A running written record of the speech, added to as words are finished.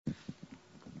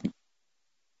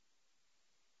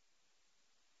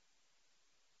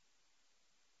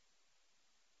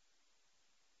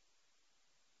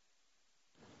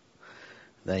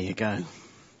There you go.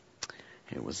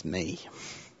 It was me.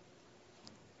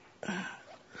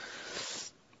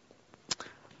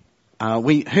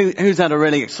 Who's had a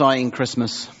really exciting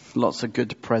Christmas? Lots of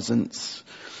good presents.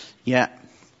 Yeah,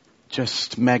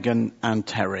 just Megan and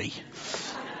Terry.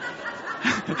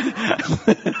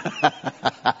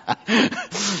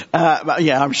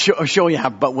 Yeah, I'm sure you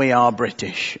have, but we are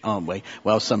British, aren't we?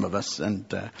 Well, some of us,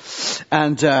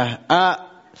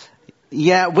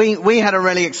 yeah, we had a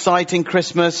really exciting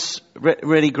Christmas,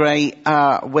 really great.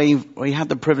 We had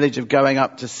the privilege of going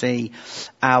up to see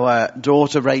our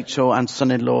daughter Rachel and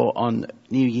son-in-law on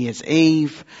New Year's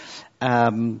Eve,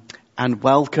 and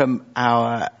welcome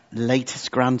our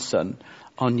latest grandson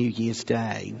on New Year's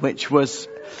Day, which was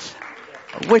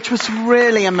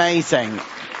really amazing.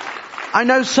 I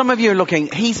know some of you are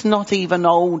looking, he's not even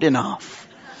old enough,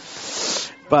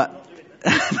 but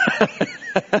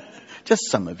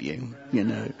just some of you, you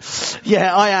know.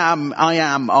 Yeah, I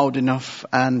am old enough,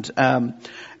 and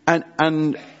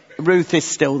Ruth is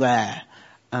still there.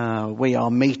 We are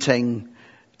meeting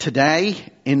today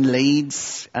in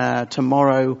Leeds.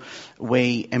 Tomorrow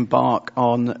we embark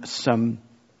on some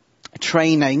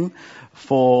training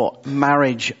for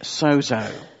marriage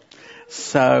sozo.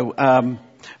 So,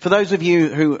 for those of you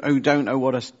who don't know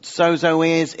what a sozo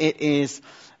is, it is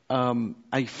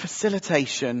a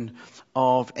facilitation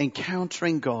of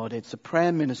encountering God. It's a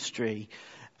prayer ministry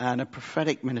and a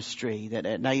prophetic ministry that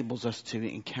enables us to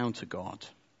encounter God.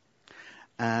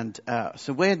 And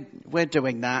so we're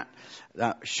doing that.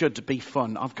 That should be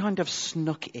fun. I've kind of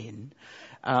snuck in.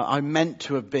 I meant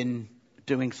to have been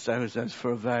doing sozos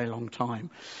for a very long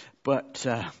time, but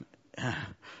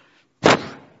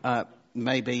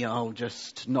maybe I'll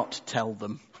just not tell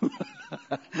them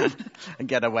and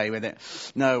get away with it.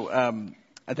 No,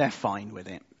 they're fine with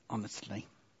it, honestly.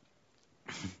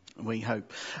 We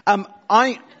hope.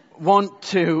 I want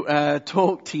to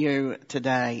talk to you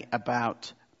today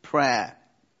about prayer.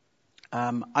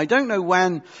 I don't know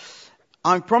when.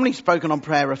 I've probably spoken on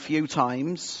prayer a few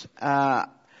times.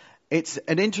 It's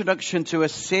an introduction to a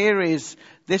series.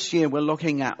 This year we're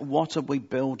looking at what are we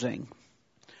building.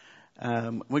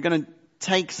 We're going to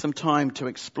take some time to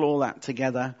explore that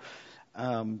together.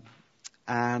 And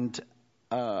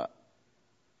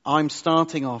I'm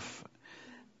starting off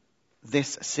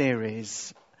this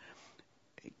series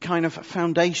kind of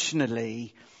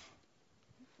foundationally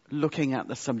looking at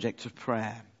the subject of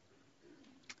prayer.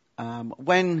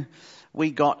 When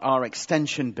we got our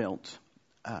extension built,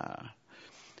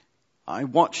 I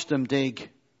watched them dig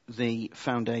the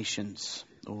foundations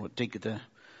or dig the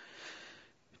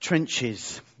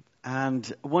trenches.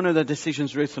 And one of the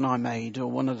decisions Ruth and I made, or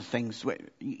one of the things,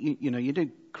 you do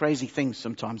crazy things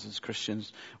sometimes as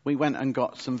Christians. We went and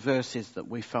got some verses that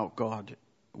we felt God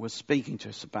was speaking to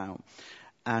us about.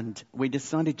 And we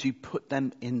decided to put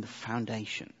them in the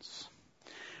foundations.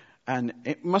 And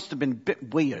it must have been a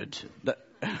bit weird that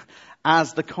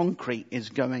as the concrete is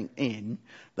going in,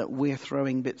 that we're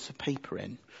throwing bits of paper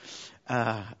in.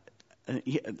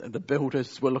 The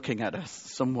builders were looking at us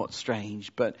somewhat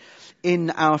strange, but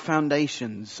in our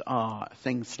foundations are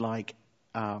things like,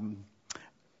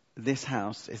 this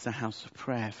house is a house of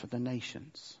prayer for the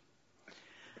nations.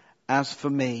 As for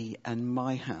me and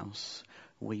my house,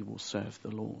 we will serve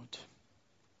the Lord.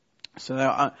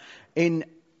 So in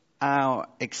our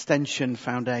extension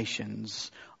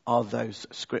foundations are those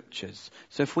scriptures.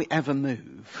 So if we ever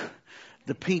move,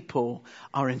 the people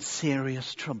are in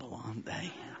serious trouble, aren't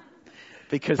they?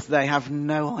 Because they have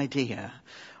no idea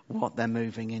what they're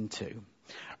moving into.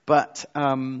 But,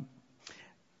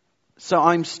 so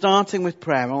I'm starting with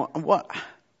prayer. What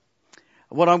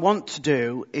I want to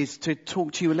do is to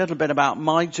talk to you a little bit about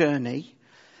my journey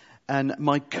and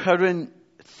my current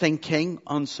thinking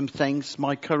on some things,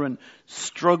 my current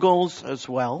struggles as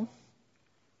well.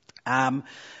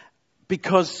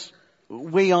 Because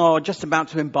we are just about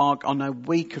to embark on a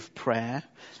week of prayer,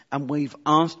 and we've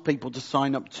asked people to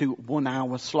sign up to 1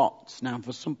 hour slots. Now,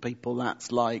 for some people, that's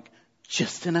like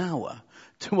just an hour.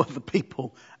 To other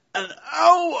people, an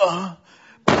hour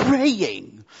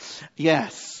praying.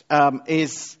 Yes,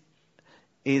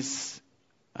 is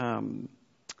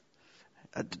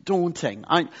daunting.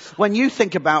 When you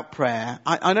think about prayer,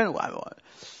 I don't know.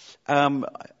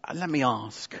 Let me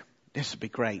ask. This would be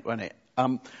great, wouldn't it?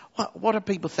 What do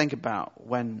people think about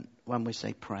when we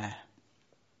say prayer?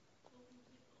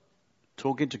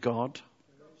 Talking to God.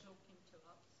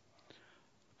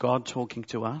 God talking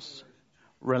to us.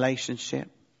 Relationship.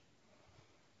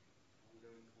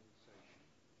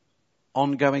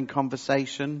 Ongoing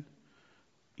conversation.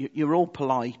 You're all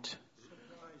polite.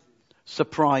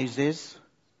 Surprises.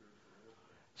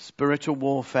 Spiritual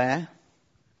warfare.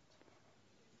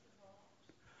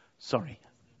 Sorry.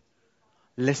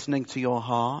 Listening to your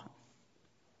heart.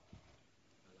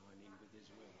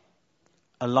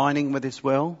 Aligning with His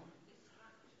will.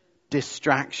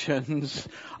 Distractions.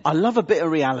 I love a bit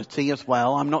of reality as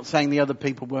well. I'm not saying the other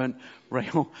people weren't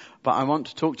real, but I want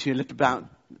to talk to you a little about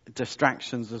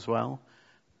distractions as well.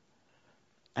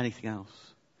 Anything else?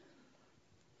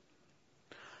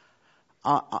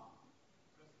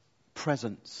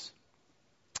 Presence.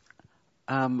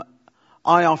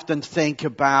 I often think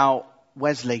about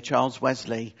Charles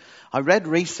Wesley. I read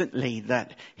recently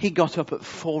that he got up at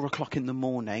 4:00 in the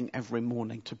morning every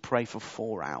morning to pray for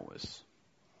 4 hours.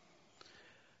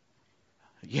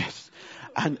 Yes.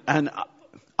 And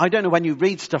I don't know, when you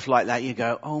read stuff like that, you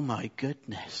go, oh my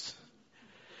goodness.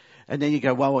 And then you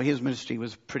go, well, his ministry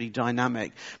was pretty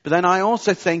dynamic. But then I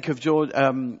also think of George,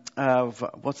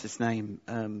 what's his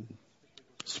name?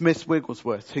 Smith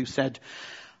Wigglesworth, who said,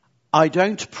 I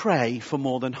don't pray for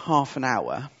more than half an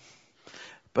hour,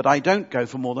 but I don't go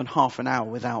for more than half an hour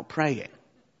without praying.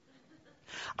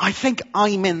 I think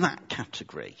I'm in that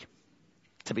category,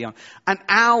 to be honest. An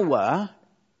hour,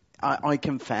 I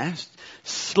confess,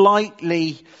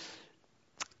 slightly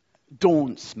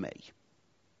daunts me.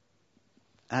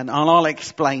 And I'll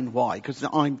explain why, because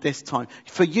I'm this time.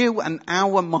 For you, an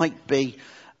hour might be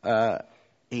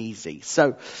easy.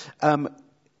 So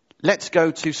let's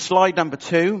go to slide number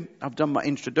 2. I've done my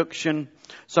introduction.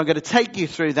 So I'm going to take you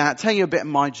through that, tell you a bit of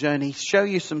my journey, show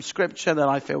you some scripture that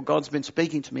I feel God's been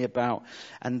speaking to me about.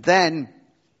 And then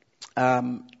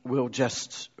we'll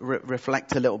just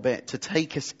reflect a little bit to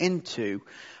take us into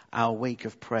our week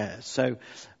of prayer. So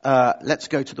let's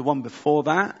go to the one before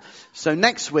that. So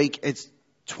next week it's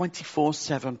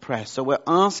 24/7 prayer. So we're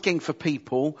asking for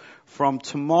people from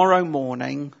tomorrow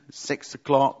morning,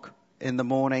 6:00 in the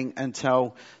morning,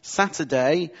 until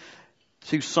Saturday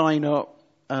to sign up.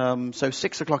 So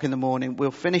 6:00 in the morning.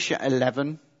 We'll finish at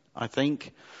 11, I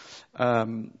think.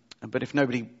 But if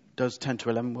nobody does 10 to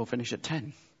 11, we'll finish at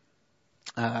 10.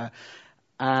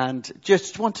 And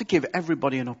just want to give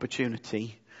everybody an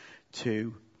opportunity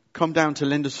to come down to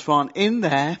Lindisfarne. In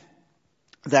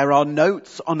there are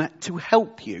notes on it to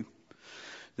help you.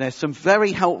 There's some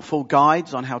very helpful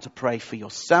guides on how to pray for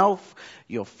yourself,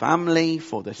 your family,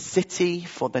 for the city,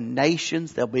 for the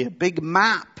nations. There'll be a big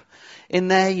map in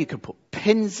there. You can put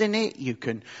pins in it.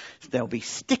 There'll be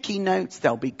sticky notes.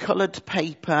 There'll be colored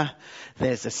paper.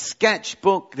 There's a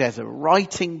sketchbook. There's a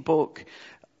writing book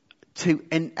to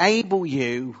enable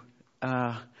you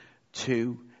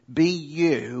to be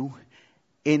you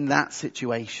in that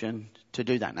situation to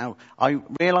do that. Now, I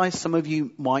realize some of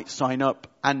you might sign up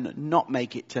and not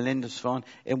make it to Lindisfarne,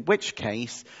 in which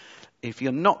case, if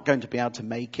you're not going to be able to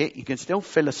make it, you can still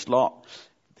fill a slot.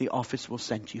 The office will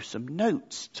send you some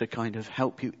notes to kind of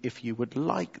help you if you would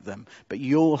like them, but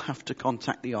you'll have to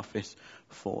contact the office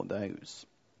for those.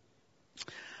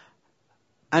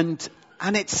 And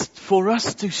it's for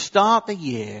us to start the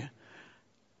year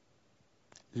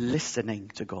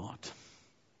listening to God,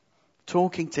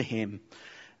 talking to Him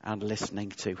and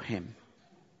listening to Him.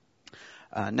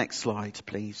 Next slide,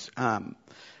 please.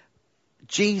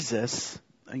 Jesus,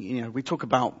 we talk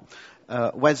about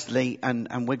Wesley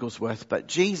and Wigglesworth, but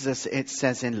Jesus, it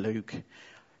says in Luke,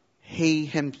 He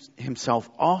himself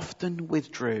often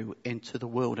withdrew into the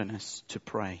wilderness to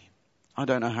pray. I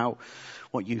don't know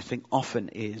what you think often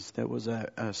is. There was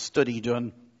a study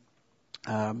done,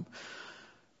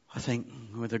 I think,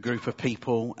 with a group of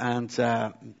people, and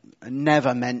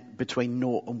never meant between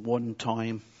 0 and 1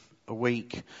 time a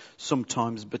week,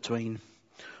 sometimes between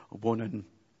 1 and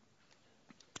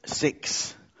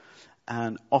 6,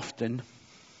 and often,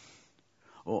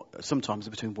 or sometimes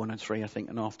between 1 and 3, I think,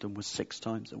 and often was 6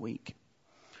 times a week.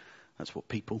 That's what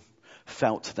people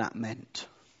felt that meant.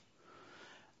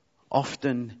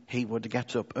 Often he would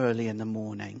get up early in the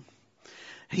morning.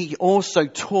 He also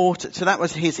taught, so that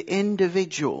was his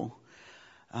individual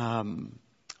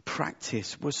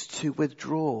practice, was to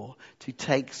withdraw, to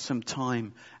take some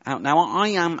time out. Now, I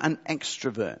am an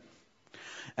extrovert.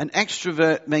 An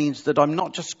extrovert means that I'm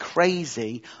not just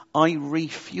crazy, I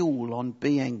refuel on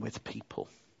being with people.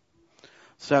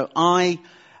 So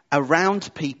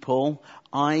around people,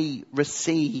 I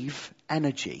receive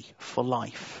energy for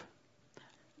life.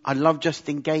 I love just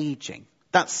engaging.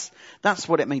 That's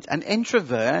what it means. An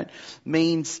introvert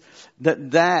means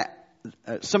that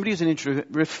somebody who's an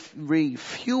introvert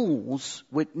refuels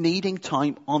with needing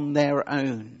time on their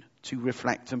own to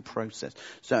reflect and process.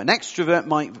 So an extrovert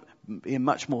might be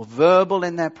much more verbal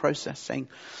in their processing,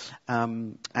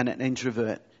 and an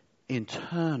introvert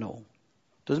internal.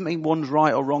 Doesn't mean one's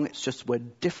right or wrong. It's just we're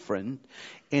different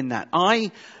in that.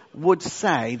 I would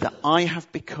say that I have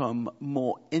become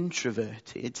more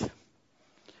introverted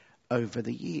over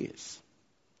the years.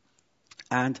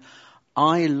 And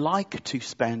I like to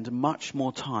spend much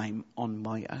more time on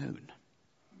my own.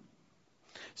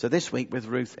 So this week with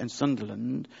Ruth in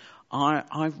Sunderland,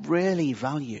 I've really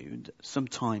valued some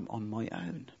time on my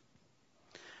own.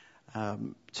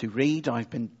 To read, I've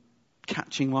been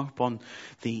catching up on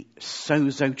the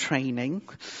sozo training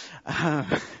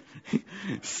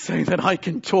so that I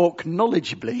can talk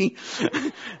knowledgeably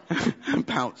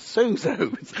about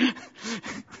sozos.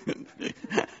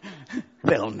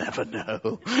 They'll never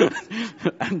know.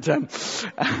 And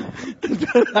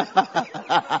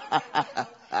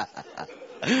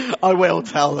I will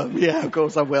tell them. Yeah, of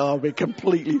course I will. I'll be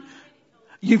completely...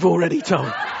 You've already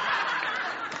told.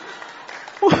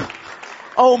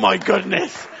 Oh my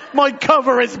goodness. My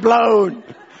cover is blown.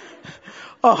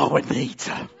 Oh,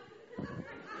 Anita.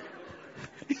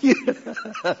 Yeah,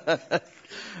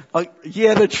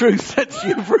 the truth sets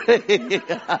you free.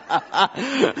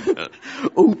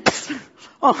 Oops.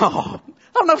 Oh,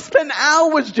 and I've spent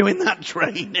hours doing that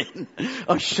training.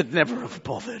 I should never have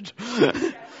bothered.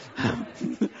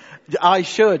 I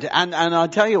should. And I'll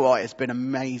tell you what, it's been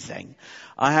amazing.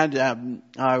 I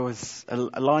was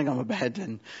lying on my bed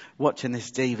and watching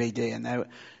this DVD, and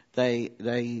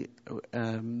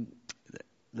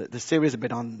the series had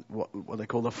been on what they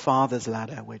call the Father's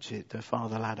Ladder, which is the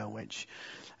Father Ladder, which,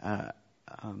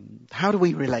 how do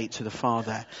we relate to the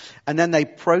Father? And then they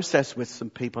process with some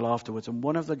people afterwards, and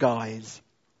one of the guys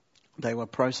they were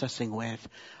processing with,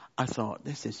 I thought,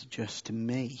 this is just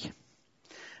me.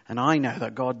 And I know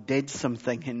that God did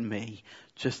something in me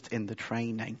just in the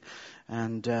training.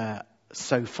 And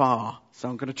so far, so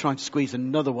I'm going to try and squeeze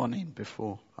another one in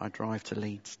before I drive to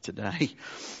Leeds today.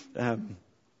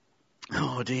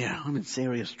 Oh dear, I'm in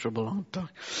serious trouble, aren't I?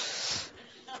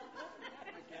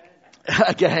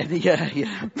 Again, yeah.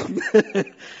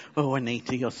 Oh,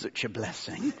 Anita, you're such a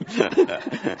blessing.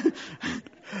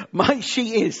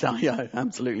 She is. I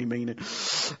absolutely mean it.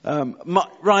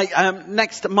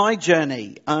 Next, my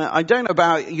journey. I don't know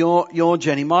about your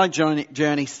journey. My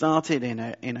journey started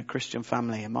in a Christian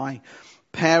family, and my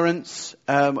parents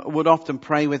would often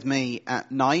pray with me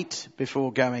at night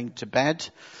before going to bed.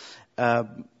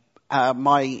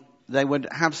 They would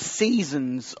have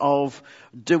seasons of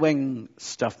doing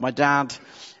stuff. My dad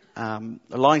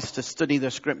likes to study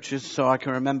the scriptures, so I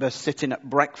can remember sitting at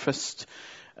breakfast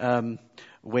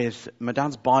with my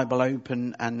dad's Bible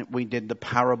open, and we did the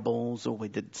parables, or we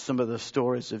did some of the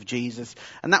stories of Jesus,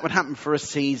 and that would happen for a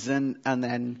season, and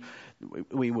then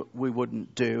we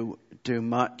wouldn't do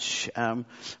much.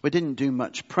 We didn't do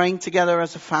much praying together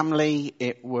as a family.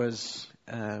 It was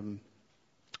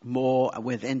more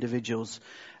with individuals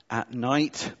at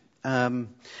night.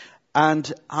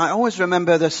 And I always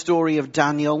remember the story of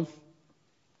Daniel.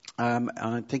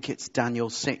 I think it's Daniel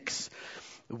 6,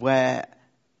 where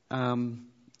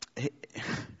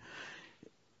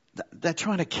they're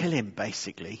trying to kill him,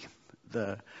 basically.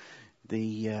 The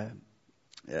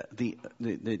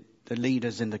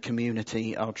leaders in the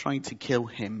community are trying to kill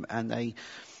him, and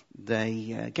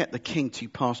they get the king to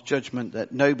pass judgment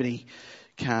that nobody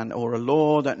can, or a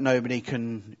law that nobody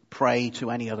can pray to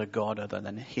any other god other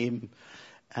than him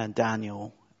and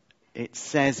Daniel. It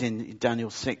says in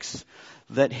Daniel 6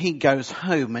 that he goes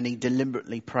home and he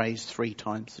deliberately prays 3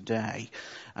 times a day.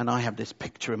 And I have this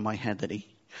picture in my head that he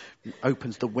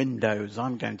opens the windows.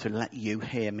 I'm going to let you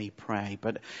hear me pray.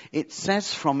 But it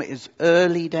says from his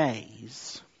early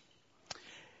days,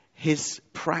 his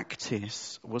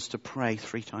practice was to pray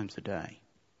 3 times a day.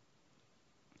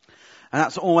 And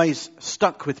that's always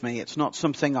stuck with me. It's not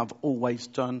something I've always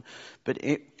done, but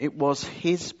it was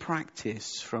his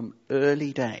practice from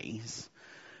early days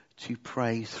to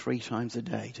pray 3 times a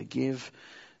day, to give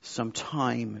some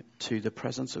time to the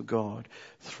presence of God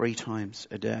 3 times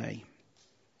a day.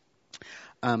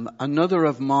 Another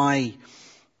of my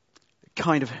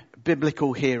kind of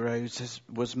biblical heroes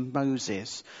was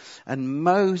Moses. And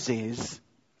Moses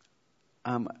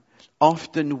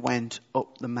often went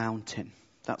up the mountain.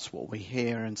 That's what we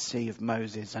hear and see of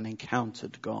Moses, and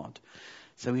encountered God.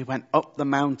 So he went up the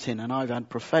mountain, and I've had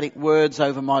prophetic words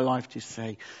over my life to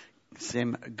say,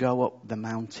 Sim, go up the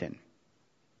mountain.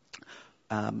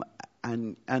 And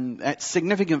it's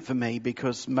significant for me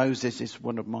because Moses is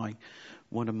one of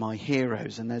my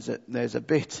heroes, and there's a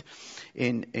bit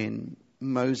in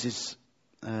Moses'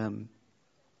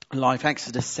 life,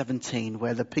 Exodus 17,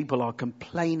 where the people are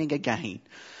complaining again.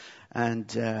 and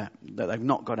that they've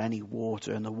not got any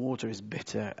water, and the water is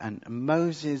bitter. And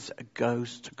Moses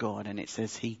goes to God, and it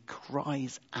says he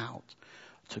cries out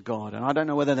to God. And I don't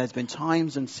know whether there's been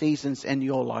times and seasons in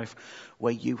your life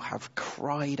where you have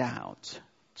cried out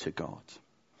to God.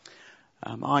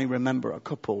 I remember a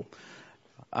couple.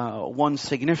 One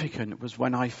significant was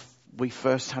when we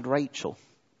first had Rachel.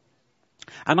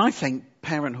 And I think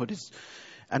parenthood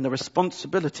and the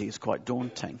responsibility is quite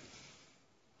daunting.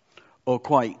 Or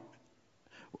quite,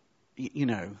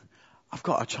 I've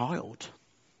got a child.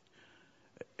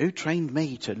 Who trained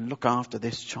me to look after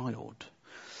this child?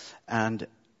 And,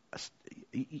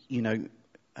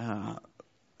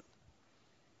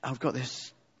 I've got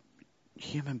this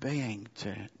human being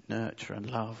to nurture and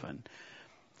love.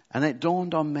 And it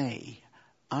dawned on me,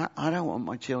 I don't want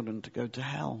my children to go to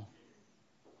hell.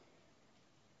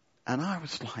 And I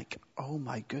was like, oh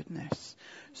my goodness.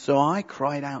 So I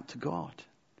cried out to God.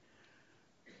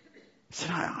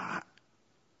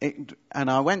 And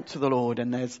I went to the Lord,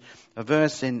 and there's a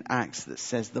verse in Acts that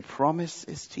says, the promise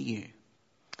is to you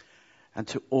and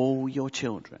to all your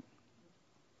children.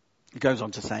 It goes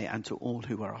on to say, and to all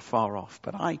who are far off.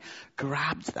 But I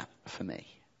grabbed that for me.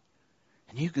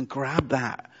 And you can grab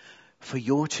that for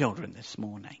your children this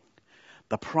morning.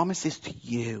 The promise is to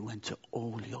you and to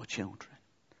all your children.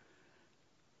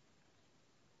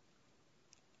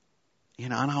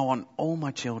 And I want all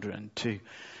my children to,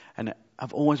 and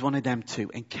I've always wanted them to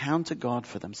encounter God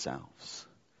for themselves.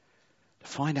 To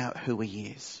find out who He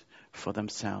is for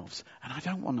themselves. And I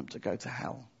don't want them to go to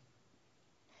hell.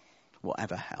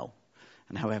 Whatever hell.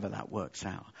 And however that works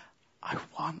out. I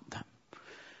want them.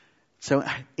 So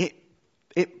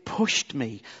it pushed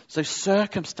me. So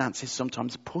circumstances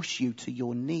sometimes push you to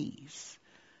your knees.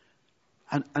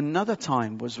 And another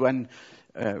time was when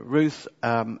Ruth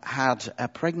had a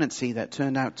pregnancy that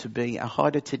turned out to be a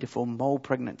hydatidiform mole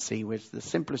pregnancy, was the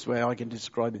simplest way I can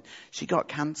describe it. She got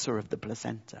cancer of the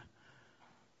placenta.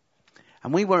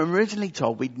 And we were originally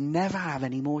told we'd never have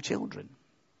any more children.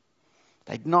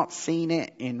 They'd not seen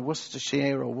it in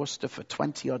Worcestershire or Worcester for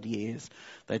 20 odd years.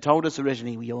 They told us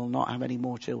originally we will not have any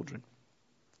more children.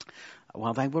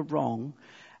 Well, they were wrong,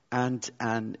 and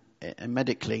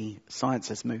medically science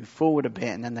has moved forward a bit,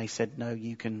 and then they said, no,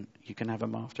 you can have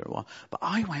them after a while. But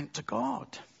I went to God.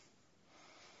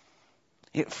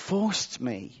 It forced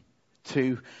me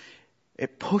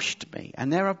it pushed me.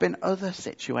 And there have been other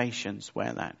situations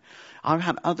where I've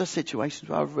had other situations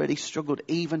where I've really struggled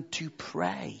even to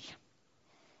pray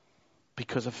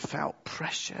because I've felt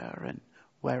pressure and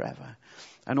wherever.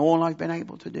 And all I've been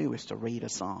able to do is to read a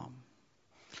psalm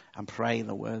and pray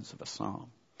the words of a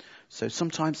psalm. So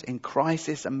sometimes in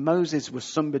crisis, and Moses was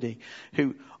somebody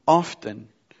who often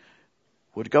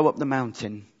would go up the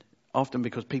mountain, often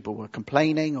because people were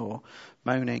complaining or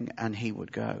moaning, and he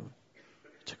would go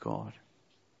to God.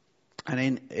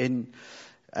 And in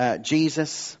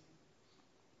Jesus,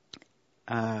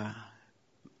 I'm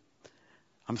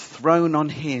thrown on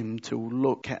him to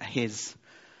look at his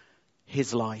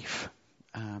life.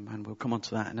 And we'll come on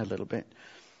to that in a little bit.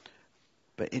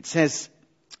 But it says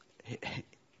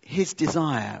his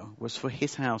desire was for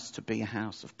his house to be a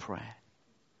house of prayer.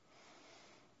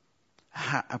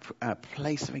 A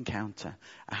place of encounter,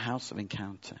 a house of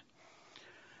encounter.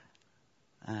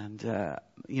 And,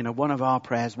 one of our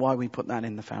prayers, why we put that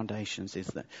in the foundations, is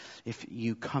that if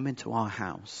you come into our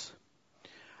house,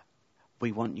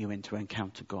 we want you to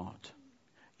encounter God.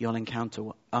 You'll encounter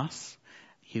us.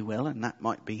 You will, and that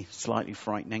might be slightly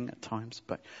frightening at times,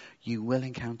 but you will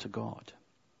encounter God.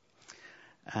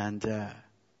 And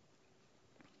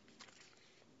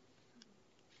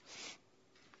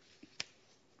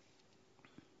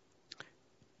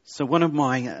so one of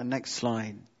my next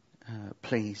slide,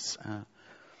 please.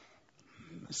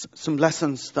 Some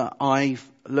lessons that I've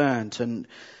learned, and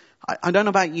I don't know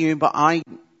about you, but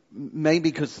maybe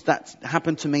because that's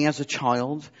happened to me as a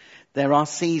child, there are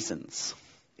seasons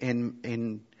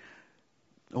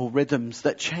or rhythms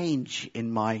that change in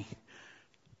my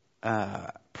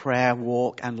prayer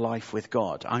walk and life with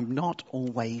God. I'm not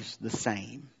always the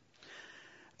same.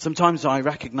 Sometimes I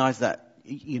recognize that,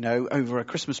 over a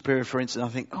Christmas period, for instance, I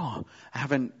think, I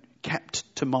haven't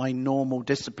kept to my normal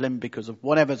discipline because of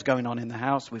whatever's going on in the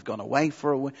house. We've gone away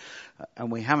for a while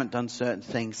and we haven't done certain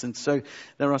things. And so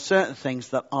there are certain things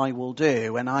that I will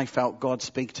do. And I felt God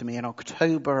speak to me in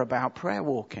October about prayer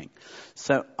walking.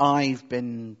 So I've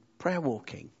been prayer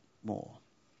walking more.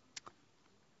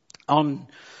 On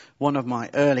one of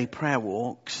my early prayer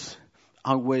walks,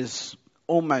 I was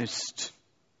almost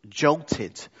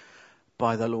jolted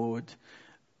by the Lord.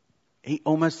 He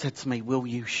almost said to me, will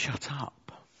you shut up?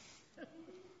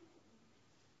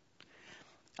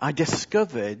 I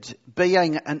discovered,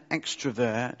 being an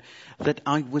extrovert, that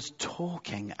I was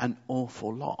talking an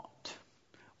awful lot.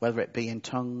 Whether it be in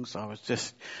tongues, I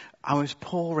was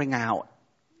pouring out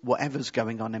whatever's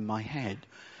going on in my head.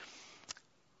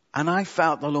 And I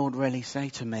felt the Lord really say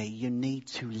to me, you need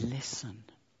to listen.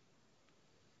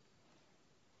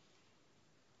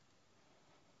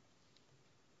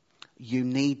 You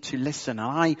need to listen. And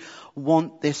I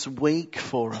want this week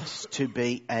for us to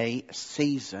be a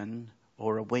season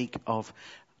or a week of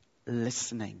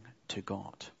listening to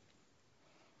God.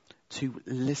 To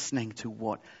listening to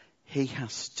what He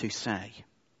has to say.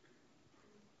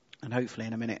 And hopefully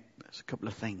in a minute, there's a couple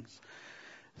of things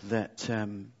that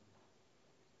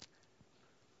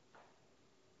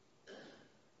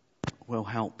will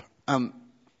help.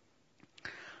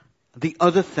 The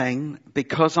other thing,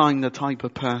 because I'm the type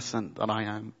of person that I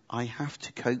am, I have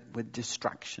to cope with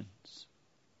distractions.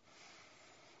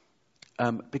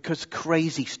 Because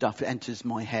crazy stuff enters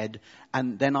my head,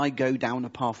 and then I go down a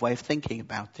pathway of thinking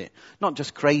about it. Not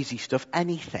just crazy stuff,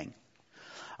 anything.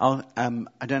 I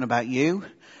don't know about you.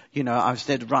 You know, I've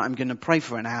said, right, I'm going to pray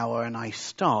for an hour, and I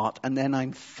start, and then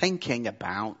I'm thinking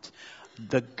about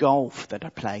the golf that I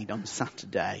played on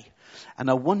Saturday. And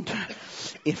I wonder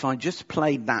if I just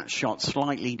played that shot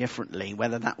slightly differently,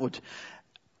 whether that would...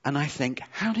 And I think,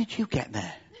 how did you get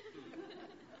there?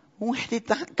 Where did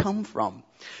that come from?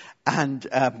 And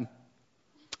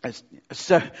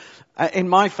so in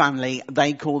my family,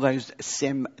 they call those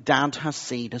Dad has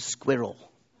seen a squirrel.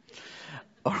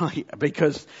 All right,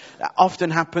 because that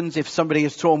often happens if somebody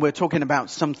is talking, we're talking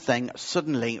about something,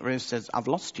 suddenly Ruth says, I've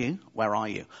lost you. Where are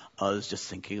you? I was just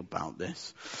thinking about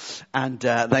this. And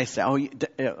they say,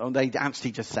 they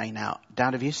actually just say now,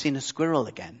 Dad, have you seen a squirrel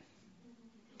again?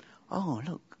 Oh,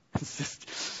 look.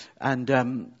 And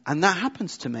that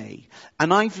happens to me.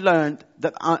 And I've learned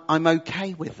that I'm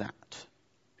okay with that.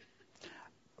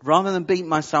 Rather than beat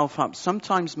myself up,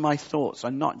 sometimes my thoughts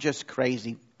are not just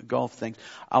crazy golf things.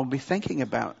 I'll be thinking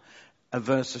about a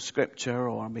verse of scripture,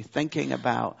 or I'll be thinking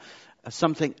about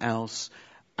something else,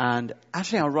 and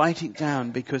actually I'll write it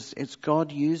down because it's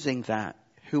God using that,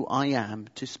 who I am,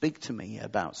 to speak to me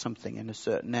about something in a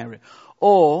certain area.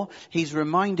 Or He's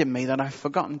reminding me that I've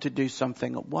forgotten to do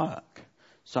something at work,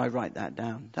 so I write that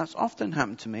down. That's often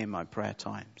happened to me in my prayer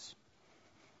times.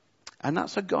 And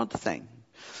that's a God thing.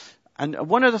 And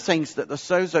one of the things that the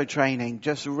Sozo training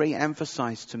just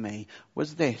re-emphasized to me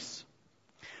was this.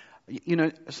 You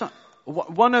know,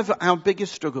 one of our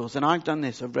biggest struggles, and I've done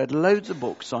this, I've read loads of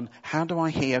books on how do I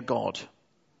hear God?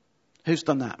 Who's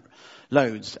done that?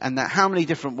 Loads. And that how many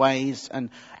different ways,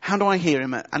 and how do I hear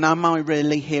Him? And am I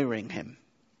really hearing Him?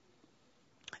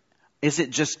 Is it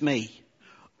just me?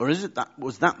 Or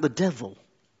was that the devil?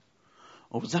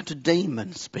 Or was that a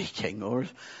demon speaking? Or...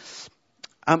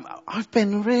 I've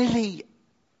been really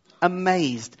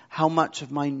amazed how much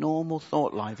of my normal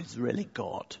thought life is really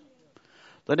God.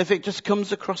 That if it just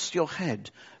comes across your head,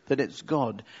 that it's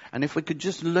God. And if we could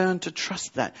just learn to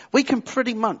trust that, we can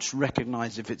pretty much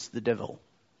recognize if it's the devil.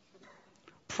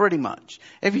 Pretty much.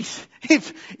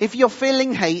 If you're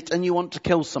feeling hate and you want to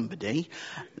kill somebody,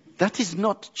 that is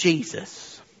not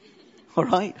Jesus. All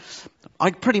right?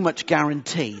 I pretty much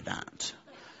guarantee that.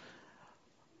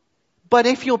 But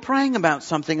if you're praying about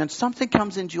something and something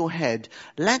comes into your head,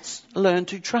 let's learn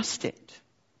to trust it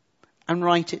and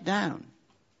write it down.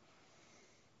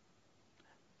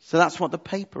 So that's what the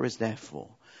paper is there for.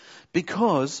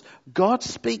 Because God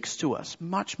speaks to us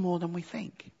much more than we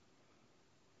think.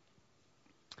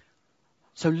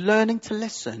 So learning to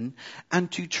listen and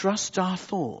to trust our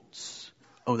thoughts.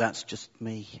 Oh, that's just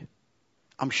me.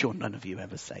 I'm sure none of you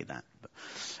ever say that, but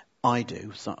I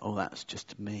do. So, oh, that's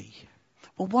just me.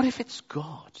 Well, what if it's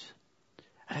God?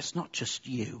 And it's not just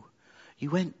you.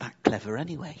 You weren't that clever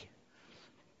anyway.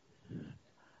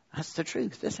 That's the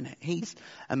truth, isn't it? He's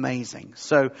amazing.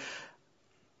 So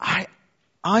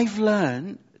I've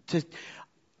learned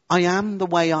I am the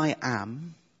way I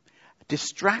am.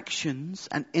 Distractions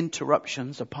and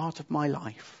interruptions are part of my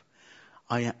life.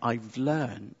 I've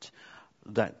learned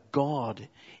that God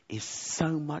is so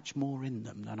much more in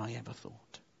them than I ever thought.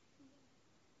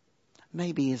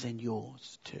 Maybe He is in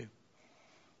yours too.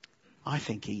 I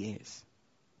think He is.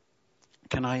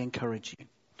 Can I encourage you?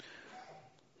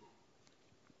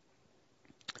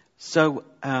 So,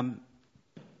 often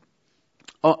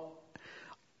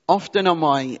on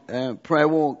my prayer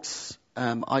walks,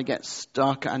 I get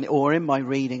stuck, or in my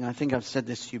reading, I think I've said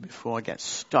this to you before, I get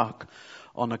stuck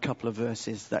on a couple of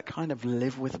verses that kind of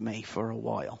live with me for a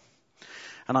while.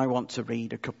 And I want to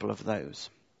read a couple of those.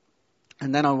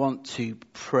 And then I want to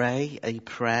pray a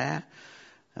prayer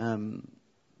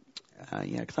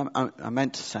because I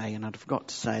meant to say, and I forgot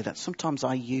to say, that sometimes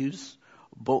I use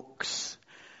books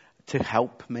to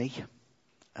help me.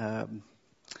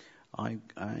 I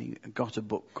got a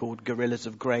book called Guerrillas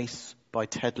of Grace by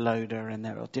Ted Loder, and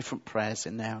there are different prayers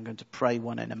in there. I'm going to pray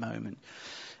one in a moment.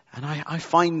 And I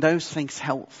find those things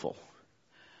helpful.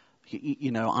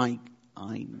 I'm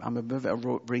a bit of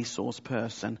a resource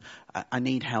person. I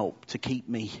need help to keep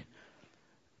me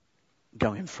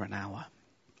going for an hour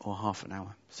or half an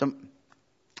hour. So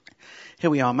here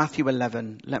we are, Matthew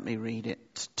 11. Let me read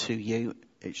it to you.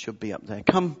 It should be up there.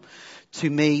 Come to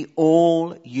me,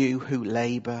 all you who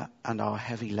labor and are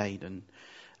heavy laden,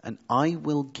 and I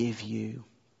will give you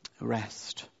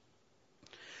rest.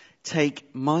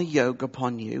 Take my yoke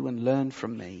upon you and learn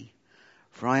from me,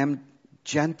 for I am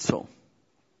gentle,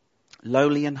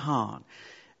 lowly in heart,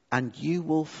 and you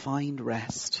will find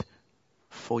rest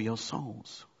for your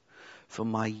souls. For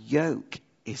my yoke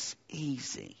is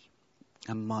easy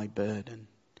and my burden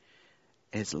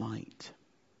is light.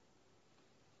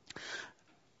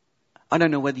 I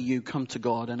don't know whether you come to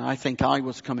God, and I think I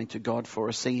was coming to God for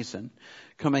a season,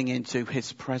 coming into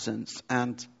his presence,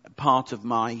 and part of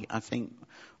I think,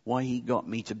 why he got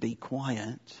me to be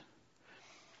quiet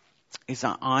is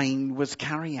that I was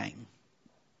carrying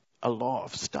a lot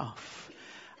of stuff,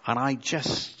 and I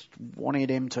just wanted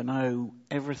him to know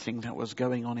everything that was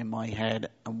going on in my head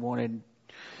and wanted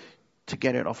to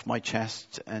get it off my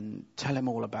chest and tell him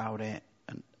all about it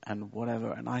and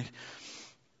whatever. And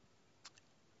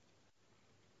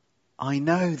I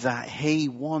know that he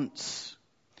wants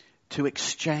to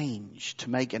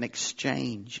make an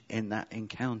exchange in that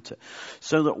encounter.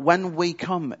 So that when we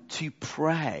come to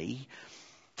pray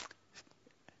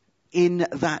in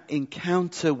that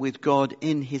encounter with God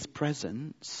in his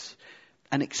presence,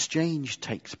 an exchange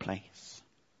takes place.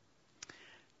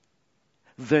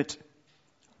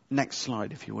 Next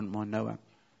slide if you wouldn't mind, Noah.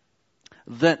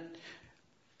 That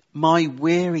my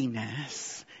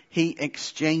weariness, he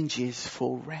exchanges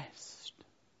for rest.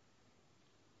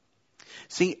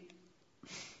 See,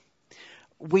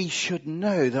 we should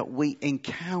know that we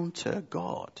encounter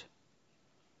God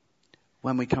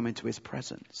when we come into his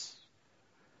presence.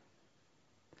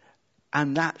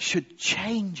 And that should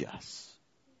change us.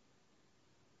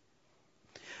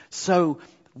 So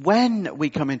when we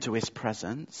come into his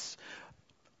presence,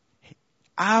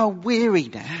 our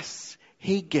weariness,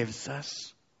 he gives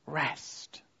us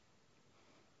rest.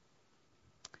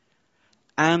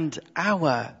 And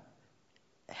our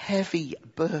heavy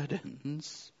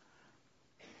burdens,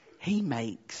 he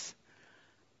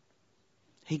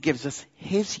gives us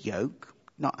his yoke,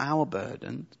 not our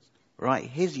burdens, right?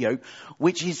 His yoke,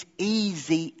 which is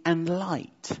easy and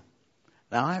light.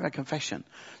 Now I have a confession.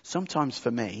 Sometimes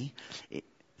for me,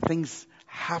 things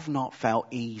have not felt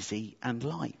easy and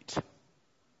light. I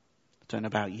don't know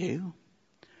about you.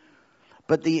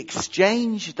 But the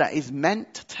exchange that is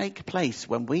meant to take place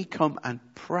when we come and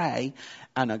pray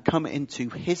and come into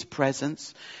his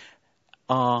presence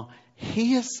are,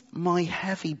 here's my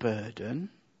heavy burden.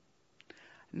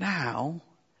 Now,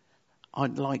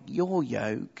 I'd like your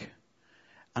yoke,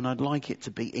 and I'd like it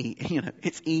to be,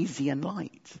 it's easy and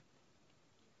light.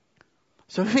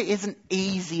 So if it isn't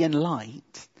easy and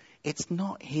light, it's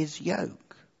not his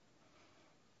yoke.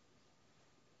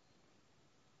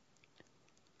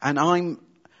 And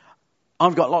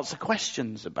I've got lots of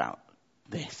questions about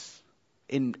this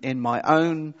in my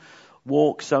own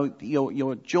walk. So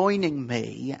you're joining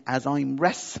me as I'm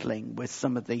wrestling with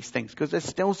some of these things, because there's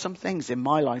still some things in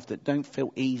my life that don't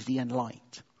feel easy and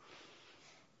light.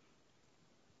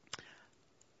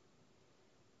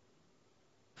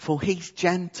 For he's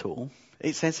gentle.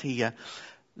 It says here,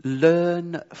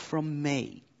 learn from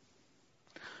me.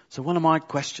 So one of my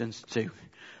questions to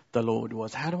the Lord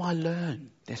was, how do I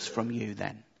learn this from you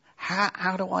then?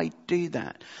 How do I do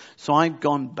that? So I've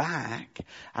gone back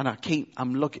and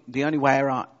I'm looking, the only way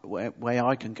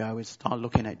I can go is start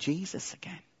looking at Jesus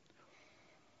again.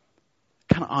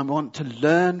 I want to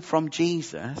learn from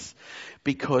Jesus,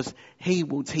 because he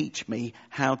will teach me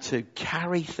how to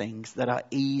carry things that are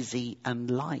easy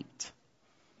and light,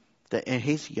 that are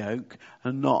his yoke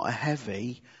and not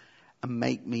heavy and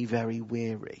make me very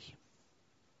weary.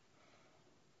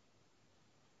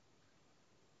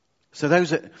 So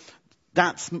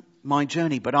that's my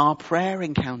journey, but our prayer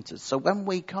encounters. So when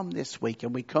we come this week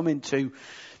and we come into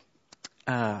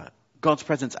God's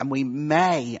presence, and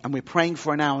we're praying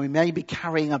for an hour, we may be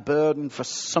carrying a burden for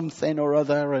something or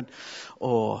other,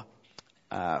 or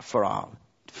for our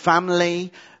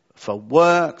family, for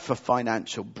work, for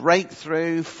financial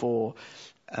breakthrough, for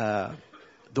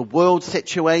the world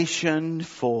situation,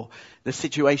 for the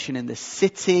situation in the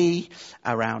city,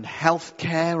 around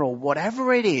healthcare, or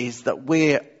whatever it is that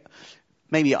we're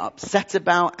maybe upset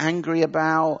about, angry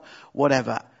about,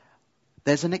 whatever.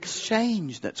 There's an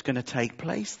exchange that's going to take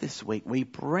place this week. We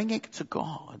bring it to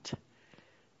God,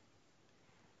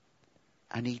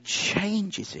 and He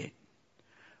changes it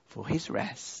for His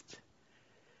rest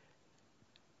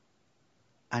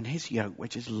and His yoke,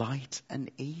 which is light and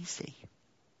easy.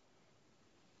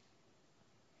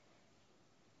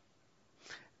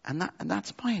 And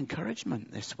that's my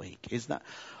encouragement this week, is that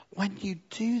when you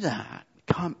do that,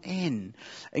 come in,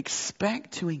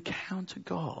 expect to encounter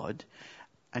God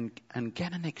and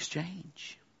get an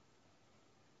exchange.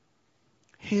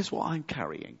 Here's what I'm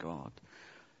carrying, God.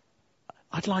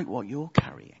 I'd like what you're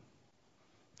carrying,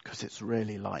 because it's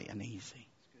really light and easy.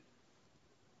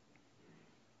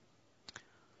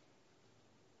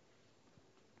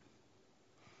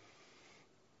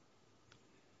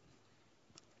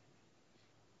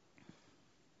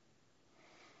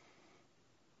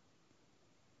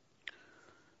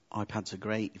 iPads are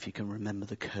great if you can remember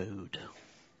the code.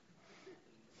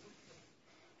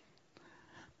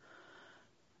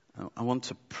 I want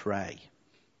to pray.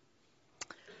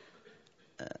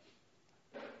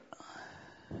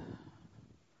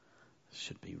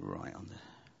 Should be right on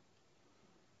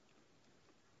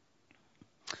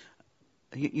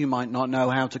the... You might not know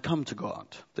how to come to God.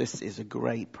 This is a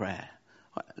great prayer.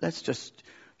 Let's just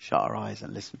shut our eyes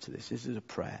and listen to this. This is a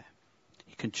prayer.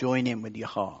 You can join in with your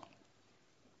heart.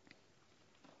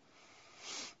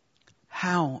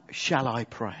 How shall I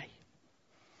pray?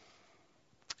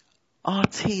 Are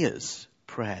tears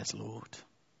prayers, Lord?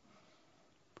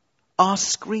 Are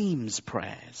screams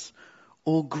prayers,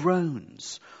 or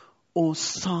groans, or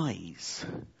sighs,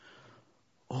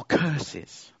 or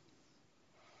curses?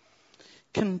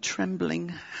 Can trembling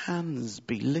hands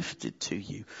be lifted to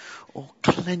you, or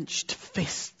clenched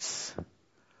fists,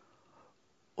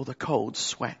 or the cold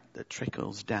sweat that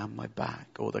trickles down my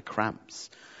back, or the cramps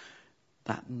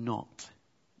that knot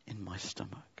in my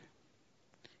stomach?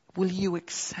 Will you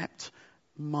accept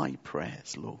my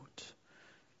prayers, Lord?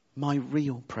 My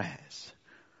real prayers,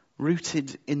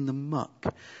 rooted in the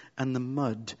muck and the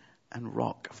mud and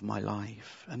rock of my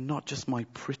life, and not just my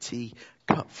pretty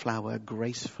cut flower,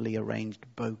 gracefully arranged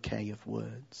bouquet of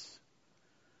words.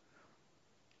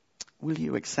 Will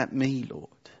you accept me, Lord,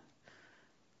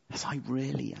 as I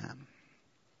really am?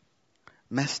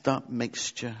 Messed up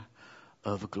mixture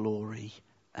of glory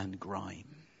and grime.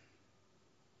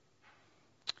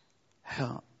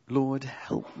 Lord,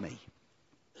 help me.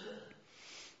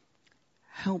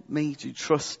 Help me to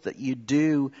trust that you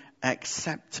do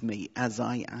accept me as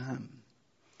I am,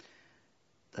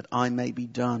 that I may be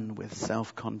done with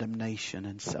self-condemnation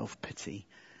and self-pity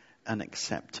and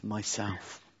accept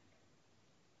myself.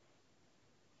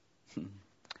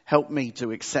 Help me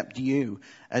to accept you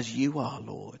as you are,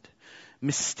 Lord,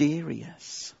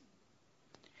 mysterious,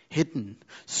 hidden,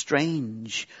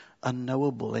 strange,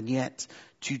 unknowable, and yet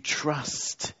to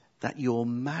trust that your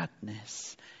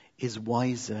madness is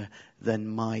wiser than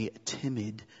my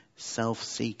timid,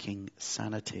 self-seeking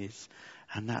sanities,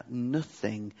 and that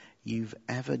nothing you've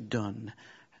ever done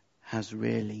has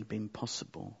really been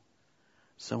possible.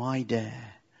 So I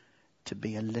dare to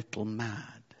be a little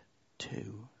mad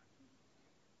too.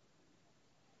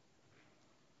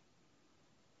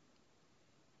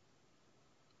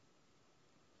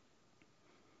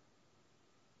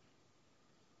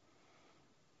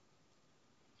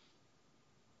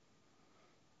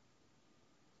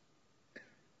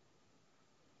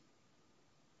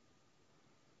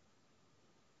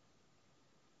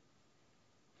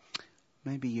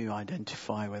 Maybe you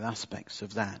identify with aspects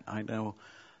of that. I know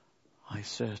I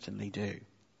certainly do.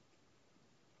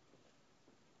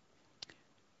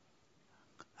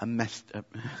 A messed up,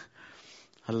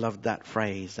 I love that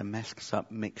phrase, a messed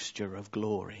up mixture of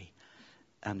glory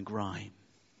and grime.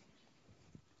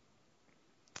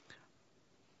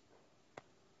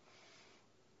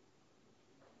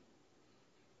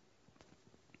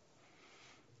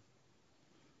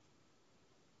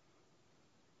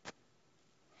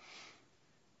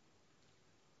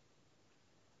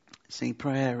 See,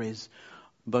 prayer is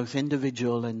both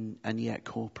individual and yet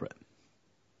corporate.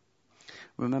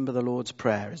 Remember the Lord's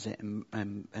Prayer, is it?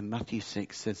 In Matthew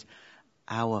 6 says,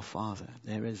 Our Father.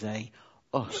 There is a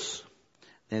us.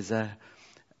 There's a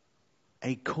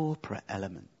corporate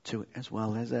element to it as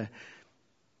well. There's a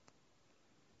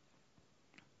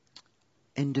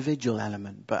individual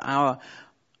element. But our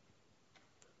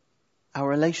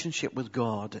relationship with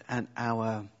God and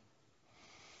our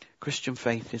Christian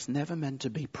faith is never meant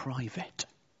to be private.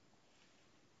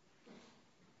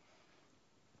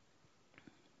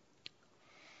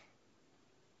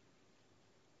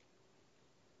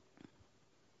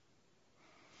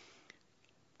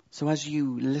 So as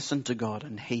you listen to God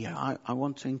and hear, I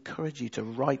want to encourage you to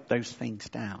write those things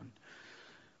down.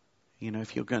 You know,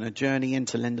 if you're going to journey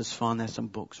into Lindisfarne, there's some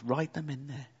books. Write them in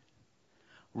there.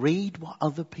 Read what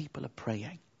other people are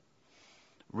praying.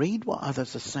 Read what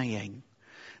others are saying.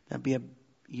 There'll be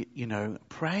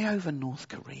pray over North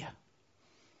Korea,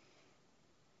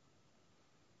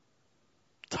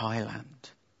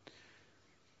 Thailand,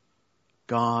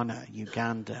 Ghana,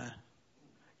 Uganda,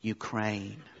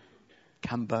 Ukraine,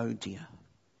 Cambodia,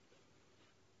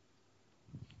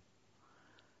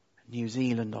 New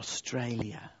Zealand,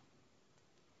 Australia,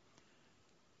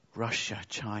 Russia,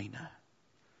 China.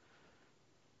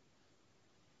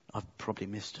 I've probably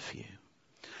missed a few.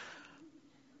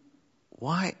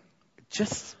 Why?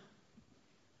 Just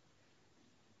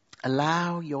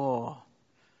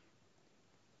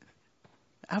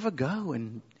have a go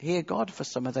and hear God for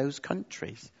some of those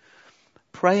countries.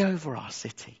 Pray over our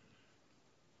city.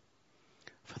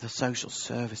 For the social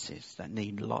services that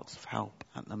need lots of help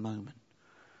at the moment.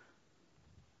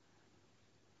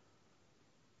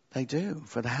 They do.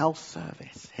 For the health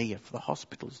service here, for the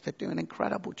hospitals, they do an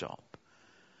incredible job.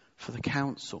 For the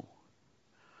council,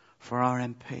 for our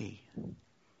MP,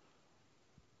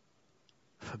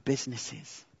 for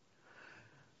businesses,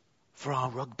 for our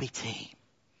rugby team.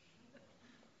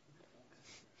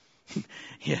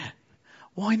 Yeah,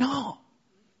 why not?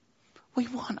 We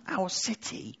want our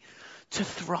city to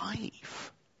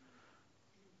thrive.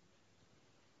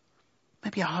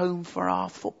 Maybe a home for our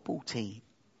football team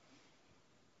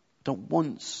that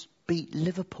once beat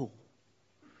Liverpool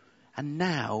and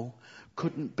now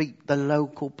couldn't beat the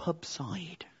local pub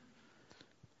side.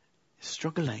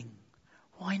 Struggling.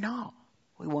 Why not?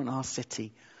 We want our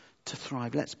city to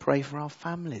thrive. Let's pray for our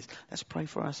families. Let's pray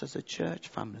for us as a church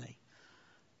family.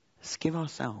 Let's give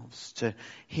ourselves to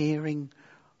hearing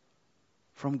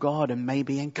from God and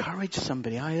maybe encourage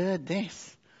somebody. I heard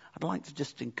this. I'd like to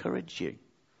just encourage you.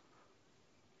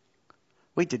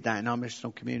 We did that in our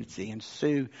missional community, and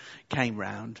Sue came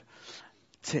round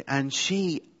and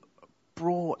she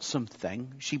brought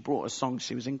something. She brought a song.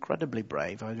 She was incredibly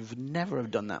brave. I would never have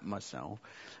done that myself,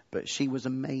 but she was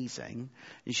amazing.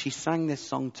 And she sang this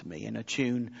song to me in a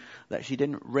tune that she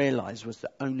didn't realize was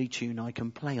the only tune I can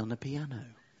play on the piano.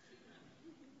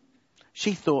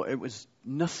 She thought it was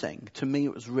nothing. To me,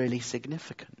 it was really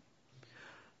significant.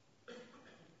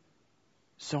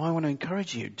 So I want to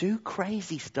encourage you, do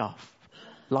crazy stuff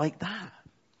like that.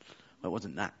 Well, it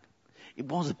wasn't that. It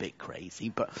was a bit crazy,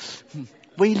 but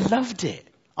we loved it.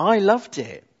 I loved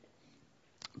it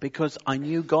because I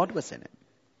knew God was in it.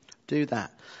 Do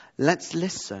that. Let's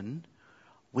listen.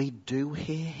 We do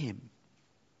hear him.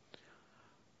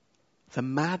 The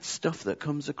mad stuff that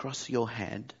comes across your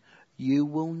head, you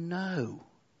will know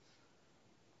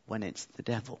when it's the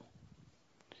devil.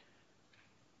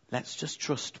 Let's just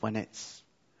trust when it's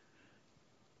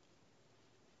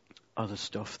other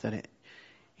stuff that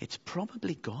it's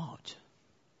probably God.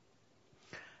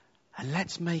 And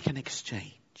let's make an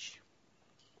exchange.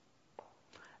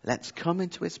 Let's come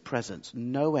into his presence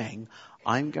knowing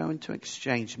I'm going to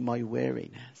exchange my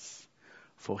weariness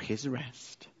for his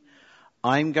rest.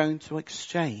 I'm going to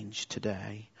exchange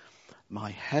today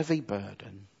my heavy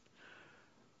burden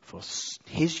for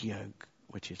his yoke,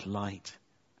 which is light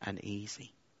and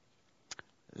easy.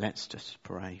 Let's just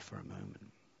pray for a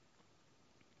moment.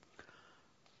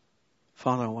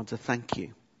 Father, I want to thank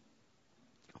you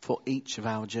for each of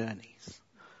our journeys.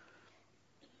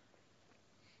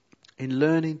 In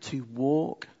learning to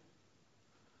walk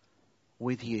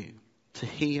with you, to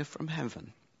hear from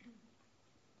heaven.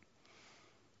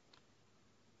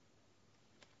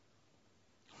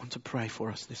 I want to pray for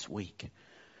us this week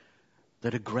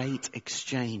that a great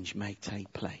exchange may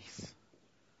take place.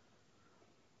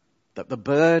 That the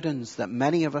burdens that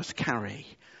many of us carry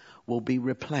will be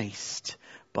replaced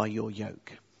by your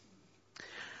yoke.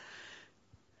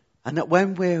 And that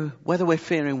whether we're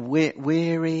feeling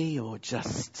weary or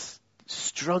just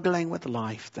struggling with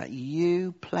life, that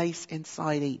you place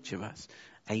inside each of us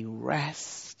a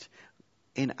rest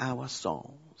in our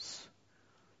souls.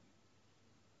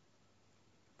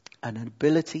 An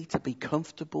ability to be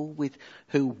comfortable with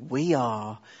who we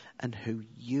are and who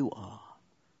you are.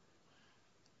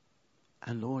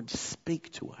 And Lord,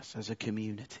 speak to us as a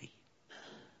community.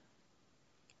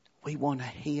 We want to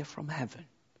hear from heaven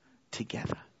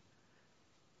together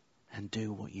and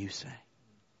do what you say.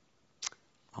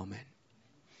 Amen.